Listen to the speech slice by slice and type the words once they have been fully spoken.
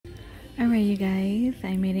Alright you guys,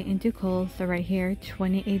 I made it into Kohl's. So right here,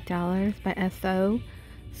 $28 by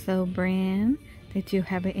So brand. They do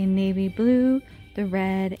have it in navy blue, the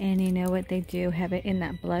red, and you know what, they do have it in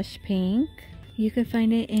that blush pink. You can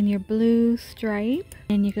find it in your blue stripe,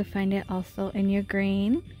 and you can find it also in your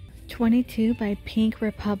green. 22 by Pink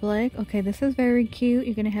Republic. Okay, this is very cute.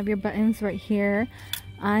 You're gonna have your buttons right here.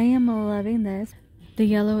 I am loving this. The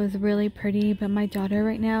yellow is really pretty, but my daughter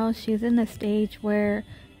right now, she's in the stage where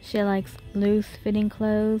she likes loose fitting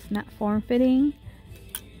clothes, not form fitting.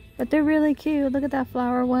 But they're really cute. Look at that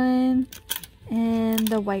flower one and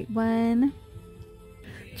the white one.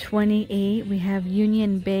 28, we have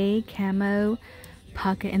Union Bay camo,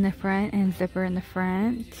 pocket in the front and zipper in the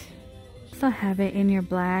front. Also have it in your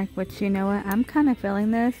black, which you know what, I'm kind of feeling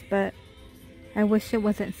this, but I wish it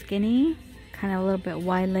wasn't skinny, kind of a little bit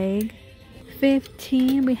wide leg.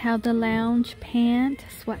 15, we have the lounge pant,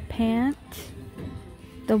 sweat pant.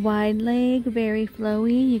 The wide leg, very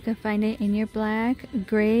flowy. You can find it in your black,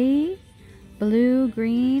 gray, blue,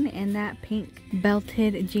 green, and that pink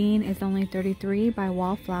belted jean is only 33 by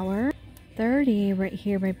Wallflower. 30 right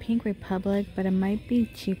here by Pink Republic, but it might be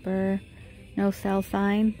cheaper. No sale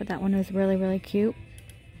sign, but that one was really cute.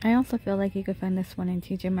 I also feel like you could find this one in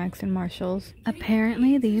TJ Maxx and Marshalls.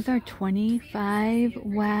 Apparently these are 25.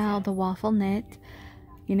 Wow, the waffle knit.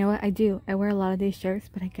 You know what, I wear a lot of these shirts,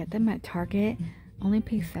 but I get them at Target. Only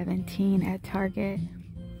pay 17 at Target.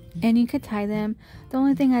 And you could tie them. The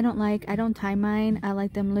only thing I don't like, I don't tie mine. I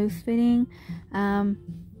like them loose fitting.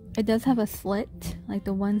 It does have a slit, like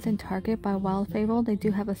the ones in Target by Wild Fable. They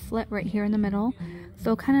do have a slit right here in the middle.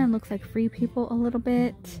 So it kind of looks like Free People a little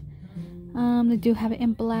bit. They do have it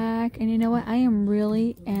in black. And you know what? I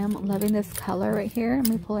really am loving this color right here. Let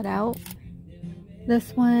me pull it out.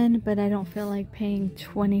 This one, but I don't feel like paying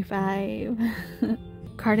 25.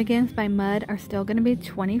 Cardigans by Mud are still going to be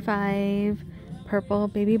 25. Purple,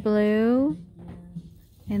 baby blue.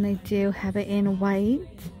 And they do have it in white.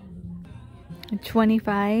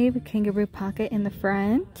 25, kangaroo pocket in the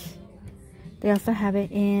front. They also have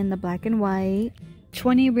it in the black and white.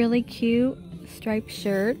 20, really cute striped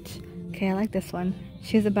shirt. Okay, I like this one.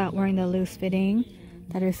 She's about wearing the loose fitting.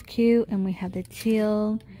 That is cute. And we have the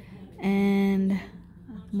teal and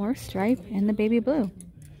more stripe and the baby blue.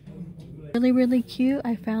 Really cute.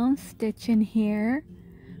 I found Stitch in here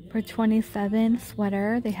for 27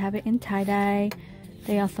 sweater. They have it in tie-dye.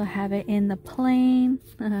 They also have it in the plain.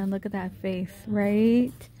 Look at that face,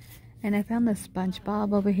 right? And I found the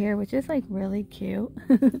SpongeBob over here, which is like really cute.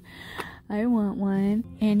 I want one.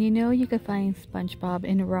 And you know you could find SpongeBob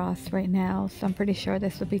in Ross right now, so I'm pretty sure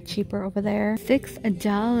this would be cheaper over there.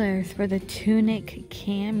 $6 for the tunic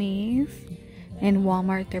camis. In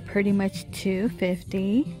Walmart, they're pretty much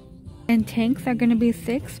 $2.50. And tanks are going to be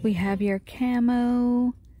 $6. We have your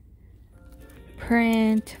camo,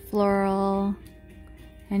 print, floral,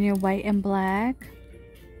 and your white and black.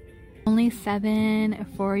 Only $7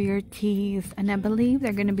 for your tees. And I believe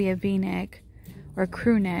they're going to be a V-neck or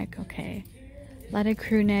crew neck. Okay. A lot of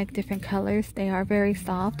crew neck, different colors. They are very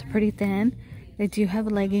soft, pretty thin. They do have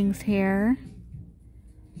leggings here.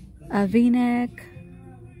 A V-neck,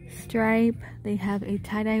 stripe. They have a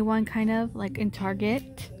tie-dye one kind of like in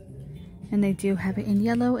Target. And they do have it in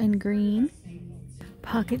yellow and green.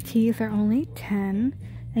 Pocket tees are only 10.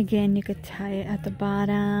 Again, you could tie it at the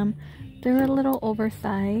bottom. They're a little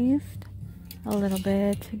oversized. A little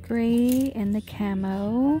bit gray in the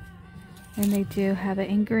camo. And they do have it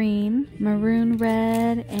in green, maroon,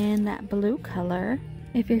 red, and that blue color.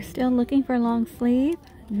 If you're still looking for long sleeve,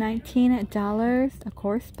 $19. Of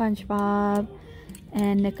course, SpongeBob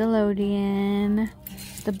and Nickelodeon.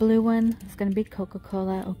 The blue one is going to be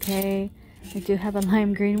Coca-Cola, okay? They do have a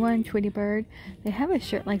lime green one, Tweety Bird. They have a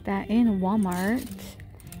shirt like that in Walmart.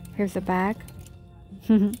 Here's the back.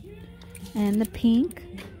 And the pink.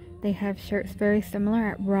 They have shirts very similar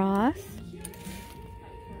at Ross.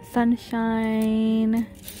 Sunshine.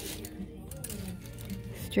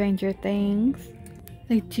 Stranger Things.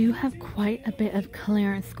 They do have quite a bit of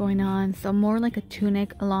clearance going on. So more like a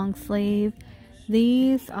tunic, a long sleeve.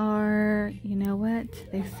 These are, you know what?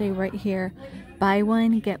 They say right here, buy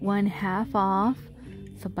one, get one half off.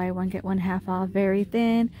 So buy one, get one half off. Very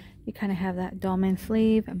thin. You kind of have that dolman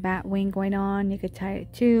sleeve, a bat wing going on. You could tie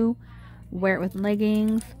it too. Wear it with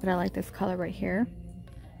leggings. But I like this color right here.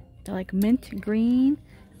 They're like mint green,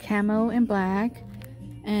 camo, and black.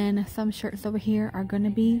 And some shirts over here are going to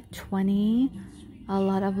be 20. A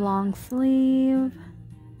lot of long sleeve.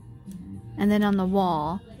 And then on the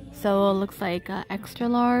wall. So it looks like extra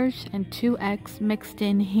large and 2X mixed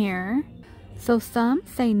in here. So some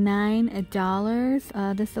say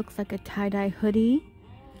 $9. This looks like a tie-dye hoodie.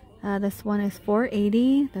 This one is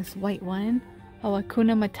 $4.80. This white one. Oh,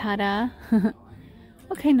 Hakuna Matata.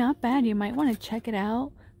 Okay, not bad. You might want to check it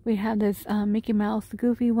out. We have this Mickey Mouse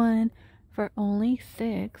Goofy one for only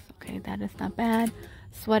 $6. Okay, that is not bad.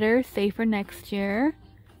 Sweaters, save for next year.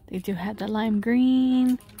 They do have the lime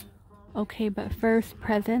green. Okay, but first,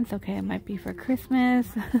 presents. Okay, it might be for Christmas.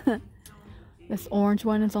 This orange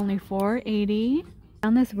one is only $4.80.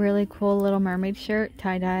 Found this really cool Little Mermaid shirt,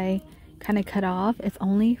 tie-dye, kind of cut off. It's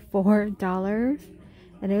only $4.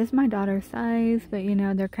 It is my daughter's size, but you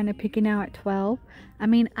know, they're kind of picking out at 12. I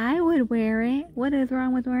mean, I would wear it. What is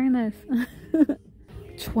wrong with wearing this?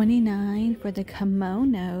 $29 for the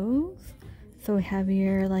kimonos. So we have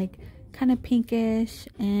your like kind of pinkish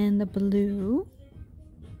and the blue.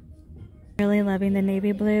 Really loving the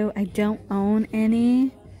navy blue. I don't own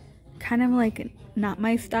any. Kind of like not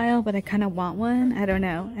my style, but I kind of want one. I don't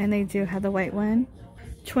know. And they do have the white one.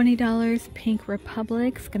 $20 Pink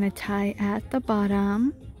Republic's gonna tie at the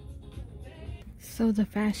bottom. So the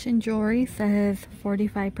fashion jewelry says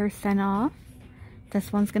 45% off.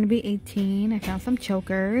 This one's gonna be $18. I found some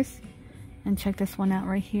chokers. And check this one out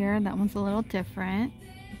right here. That one's a little different.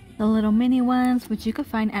 The little mini ones, which you could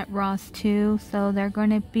find at Ross too. So they're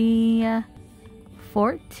gonna be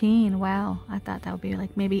 $14. Wow, I thought that would be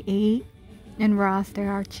like maybe $8. In Ross, they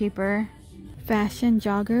are cheaper. Fashion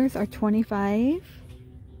joggers are $25.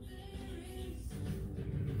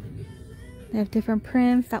 They have different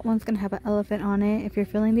prints. That one's gonna have an elephant on it. If you're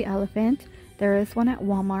feeling the elephant, there is one at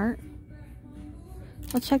Walmart.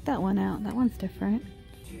 Well, check that one out. That one's different.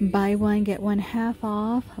 Buy one, get one half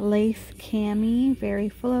off. Lace cami, very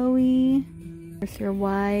flowy. There's your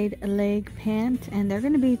wide leg pant, and they're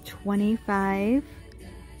gonna be $25.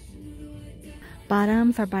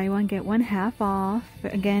 Bottoms are buy one, get one half off.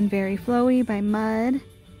 Again, very flowy by Mud.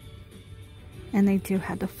 And they do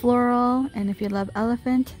have the floral, and if you love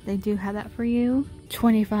elephant, they do have that for you.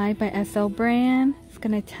 $25 by SO brand. It's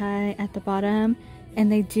gonna tie at the bottom,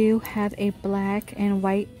 and they do have a black and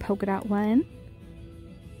white polka dot one.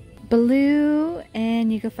 Blue,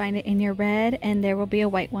 and you can find it in your red, and there will be a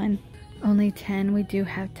white one. Only 10. We do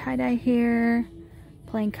have tie-dye here.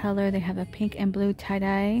 Plain color, they have a pink and blue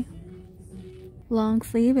tie-dye. Long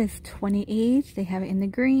sleeve is $28. They have it in the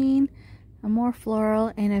green, a more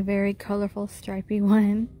floral, and a very colorful stripy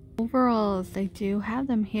one. Overalls, they do have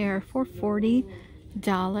them here for $40.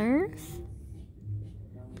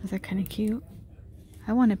 Those are kind of cute.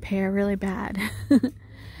 I want a pair really bad.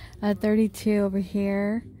 32 over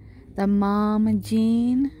here. The mom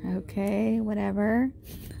jean. Okay, whatever.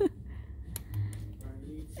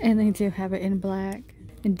 And they do have it in black.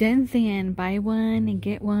 Denzian, buy one and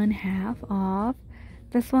get one half off.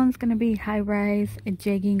 This one's gonna be high-rise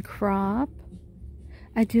jegging crop.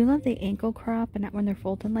 I do love the ankle crop, and not when they're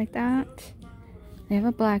folded like that. They have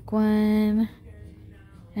a black one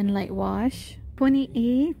and light wash.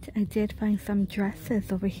 28. I did find some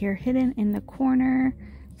dresses over here hidden in the corner.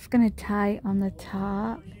 It's gonna tie on the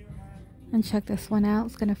top. And check this one out.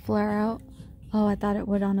 It's gonna flare out. Oh, I thought it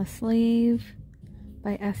would on a sleeve.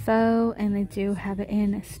 By SO, and they do have it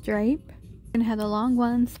in a stripe. Gonna have the long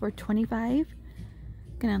ones for $25.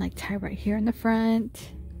 Gonna like tie right here in the front.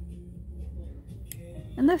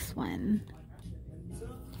 And this one.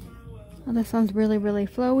 Oh, this one's really, really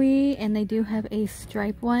flowy, and they do have a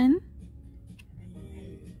stripe one.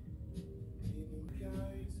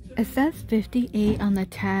 It says 58 on the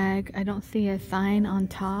tag. I don't see a sign on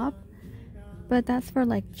top, but that's for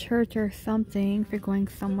like church or something if you're going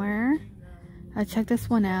somewhere. Check this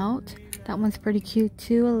one out. That one's pretty cute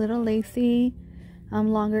too. A little lacy,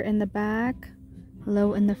 longer in the back,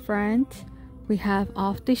 low in the front. We have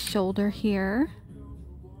off the shoulder here.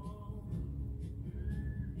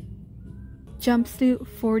 Jumpsuit,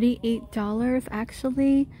 $48.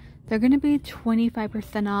 Actually, they're gonna be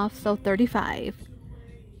 25% off, so $35.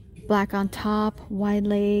 Black on top, wide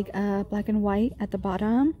leg, black and white at the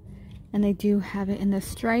bottom. And they do have it in the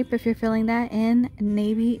stripe if you're feeling that, in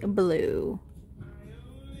navy blue.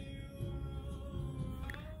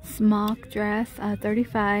 Smock dress,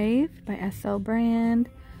 $35 by SO brand.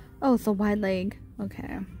 Oh, it's a wide leg.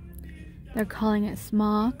 Okay. They're calling it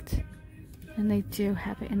smocked. And they do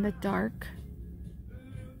have it in the dark.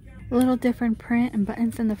 A little different print and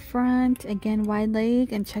buttons in the front. Again, wide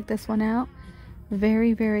leg. And check this one out.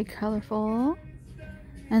 Very, very colorful.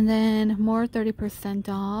 And then more 30%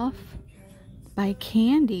 off by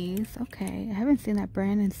Candies. Okay, I haven't seen that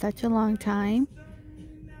brand in such a long time.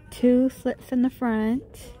 2 slits in the front.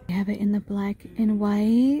 We have it in the black and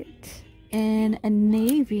white and a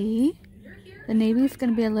navy. The navy is going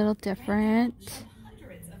to be a little different.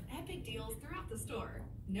 Hundreds of epic deals throughout the store.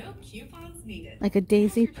 No coupons needed. like a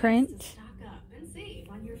daisy print.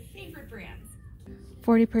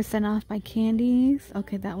 40% off by Candies.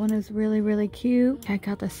 Okay, that one is really cute. Check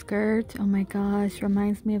out the skirt. Oh my gosh,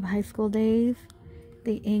 reminds me of high school days.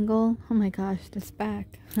 The angle. Oh my gosh, this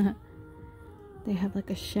back. They have like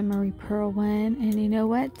a shimmery pearl one. And you know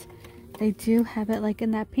what? They do have it like in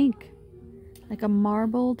that pink. Like a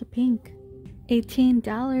marbled pink.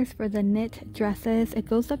 $18 for the knit dresses. It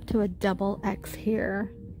goes up to a double X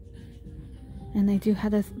here. And they do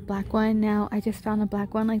have this black one. Now, I just found a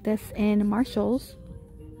black one like this in Marshall's.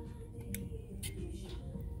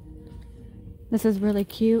 This is really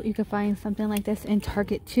cute. You can find something like this in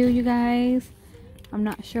Target too, you guys. I'm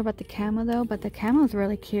not sure about the camo though, but the camo is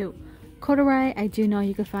really cute. Corduroy, I do know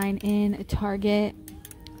you can find in Target.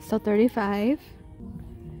 So $35.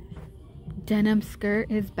 Denim skirt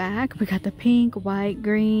is back. We got the pink, white,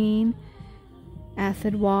 green,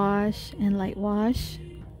 acid wash, and light wash.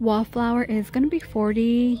 Wallflower is going to be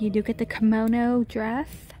 $40. You do get the kimono dress.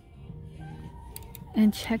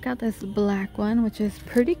 And check out this black one, which is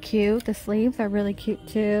pretty cute. The sleeves are really cute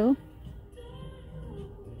too.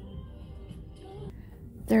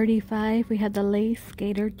 $35. We had the lace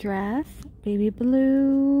skater dress, baby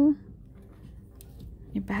blue.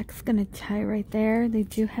 Your back's gonna tie right there. They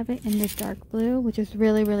do have it in the dark blue, which is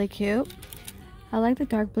really cute. I like the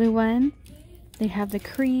dark blue one. They have the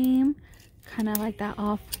cream, kind of like that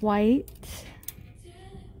off-white.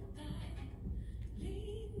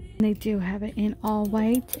 They do have it in all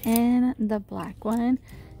white and the black one,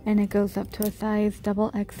 and it goes up to a size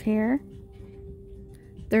double X here.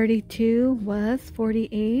 32 was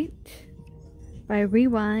 $48 by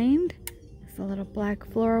Rewind. It's a little black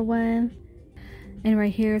floral one, and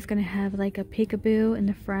right here is going to have like a peekaboo in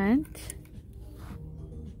the front.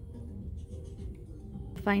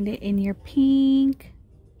 Find it in your pink.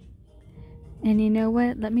 And you know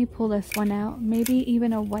what, let me pull this one out, maybe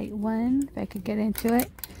even a white one if I could get into it.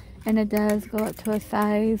 And it does go up to a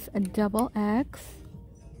size a double X.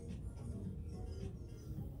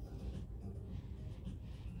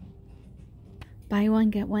 Buy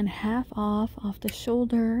one get one half off the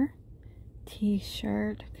shoulder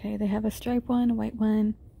t-shirt. Okay, they have a striped one, a white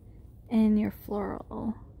one, and your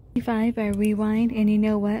floral. 55 by Rewind, and you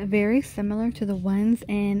know what, very similar to the ones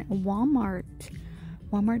in Walmart.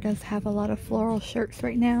 Walmart does have a lot of floral shirts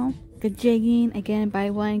right now. The jegging, again,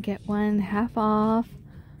 buy one get one half off.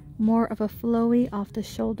 More of a flowy off the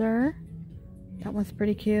shoulder. That one's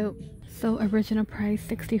pretty cute. So original price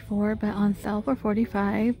 $64, but on sale for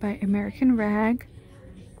 $45 by American Rag.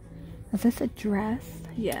 Is this a dress?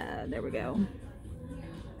 Yeah, there we go.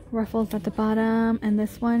 Ruffles at the bottom, and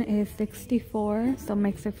this one is $64, so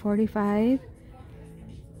makes it $45.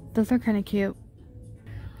 Those are kind of cute.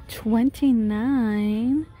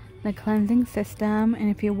 $29, the cleansing system,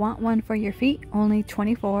 and if you want one for your feet, only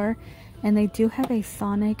 $24. And they do have a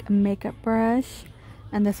Sonic makeup brush,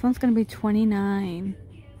 and this one's going to be $29.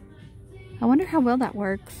 I wonder how well that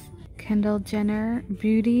works. Kendall Jenner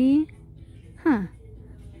Beauty. Huh.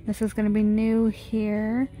 This is going to be new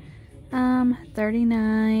here.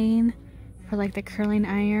 $39 for like the curling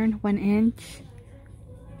iron, 1 inch.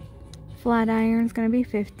 Flat iron is going to be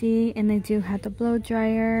 $50, and they do have the blow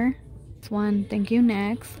dryer. This one, thank you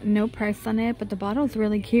next. No price on it, but the bottle is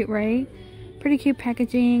really cute, right? Pretty cute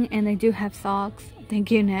packaging, and they do have socks.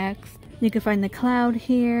 Thank you next. You can find the cloud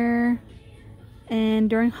here, and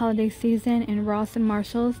during holiday season in Ross and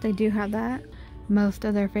Marshalls they do have that. Most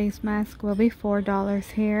of their face masks will be $4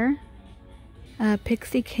 here.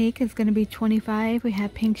 Pixie cake is going to be $25. We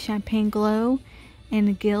have pink champagne glow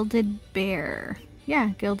and gilded bear. Yeah,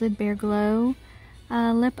 gilded bear glow.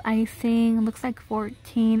 Lip icing looks like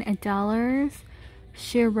 $14.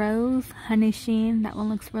 Sheer rose honey sheen, that one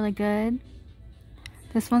looks really good.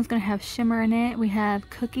 This one's going to have shimmer in it. We have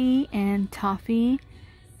cookie and toffee.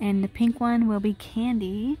 And the pink one will be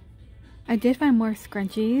candy. I did find more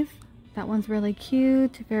scrunchies. That one's really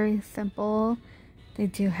cute. Very simple. They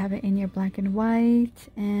do have it in your black and white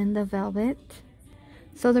and the velvet.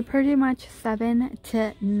 So they're pretty much $7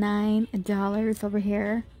 to $9 over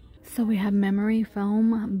here. So we have memory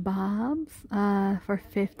foam bobs for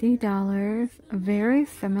 $50. Very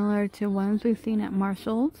similar to ones we've seen at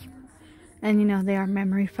Marshall's. And you know, they are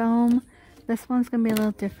memory foam. This one's going to be a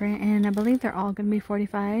little different, and I believe they're all going to be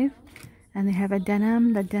 $45. And they have a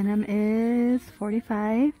denim. The denim is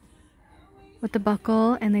 $45 with the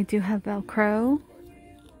buckle, and they do have Velcro.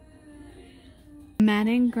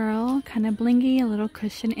 Madden Girl, kind of blingy, a little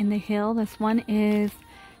cushion in the heel. This one is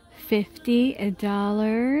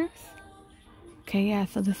 $50. Okay, yeah,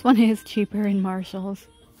 so this one is cheaper in Marshall's.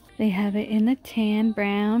 They have it in the tan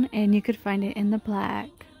brown, and you could find it in the black.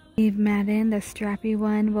 Steve Madden, the strappy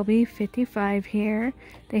one, will be $55 here.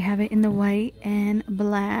 They have it in the white and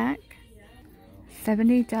black.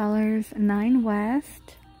 $70, 9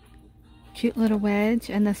 West. Cute little wedge.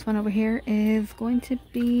 And this one over here is going to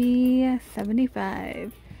be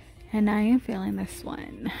 $75. And I am feeling this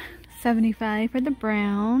one. $75 for the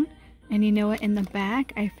brown. And you know what? In the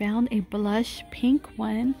back, I found a blush pink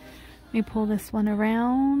one. Let me pull this one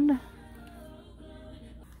around.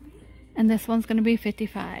 And this one's going to be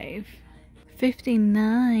 $55.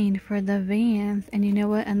 $59 for the Vans. And you know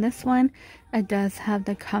what? And this one, it does have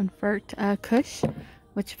the comfort cush,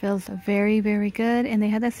 which feels very, very good. And they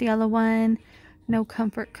have this yellow one. No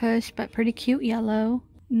comfort cush, but pretty cute yellow.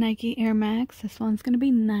 Nike Air Max. This one's going to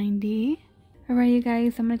be $90. Alright, you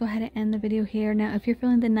guys, I'm going to go ahead and end the video here. Now, if you're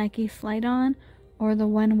feeling the Nike slide-on or the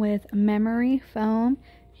one with memory foam,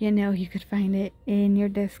 you know you could find it in your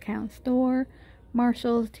discount store.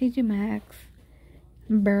 Marshalls, TJ Maxx,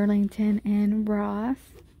 Burlington, and Ross.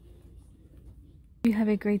 You have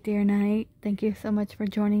a great day or night. Thank you so much for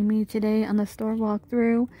joining me today on the store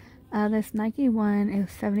walkthrough. This Nike one is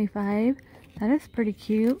 $75. That is pretty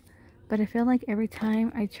cute, but I feel like every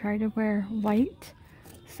time I try to wear white,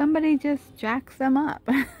 somebody just jacks them up.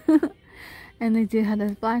 And they do have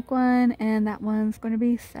this black one, and that one's going to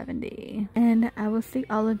be $70. And I will see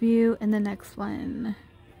all of you in the next one.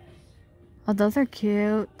 Oh, those are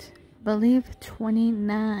cute. I believe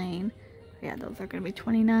 $29. Yeah, those are going to be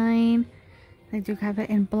 $29. They do have it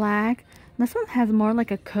in black. This one has more like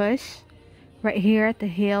a cush right here at the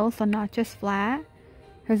heel, so not just flat.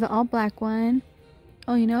 Here's an all black one.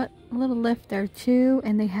 Oh, you know what? A little lift there too.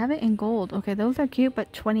 And they have it in gold. Okay, those are cute,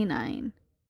 but $29.